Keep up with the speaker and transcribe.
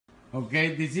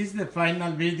Okay, this is the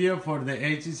final video for the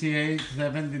HCCA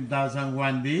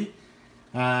 17001D.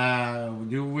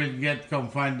 You will get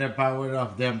confirmed the power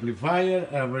of the amplifier.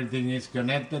 Everything is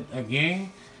connected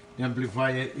again. The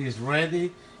amplifier is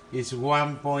ready. It's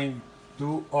 1.2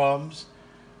 ohms.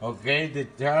 Okay, the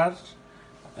charge.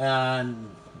 And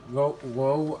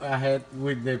go ahead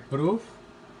with the proof.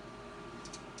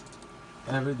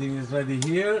 Everything is ready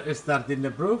here. Starting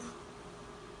the proof.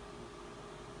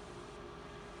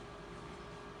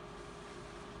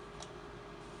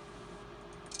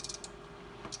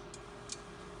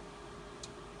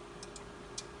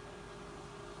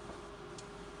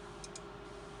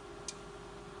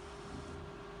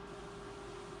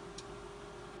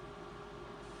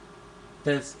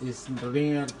 Test is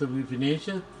near to be finished.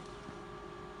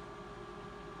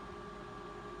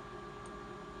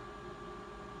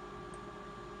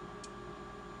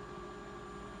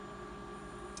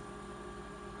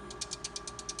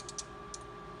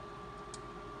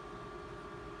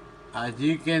 As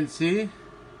you can see,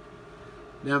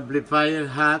 the amplifier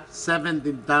has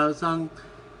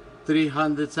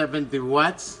 17,370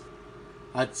 watts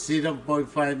at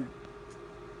 0.5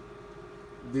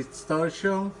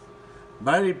 distortion.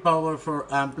 Very powerful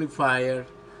amplifier.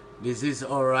 This is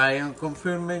Orion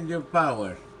confirming your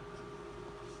power.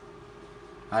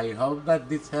 I hope that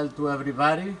this helped to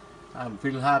everybody and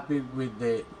feel happy with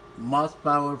the most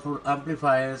powerful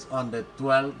amplifiers on the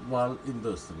 12-volt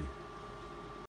industry.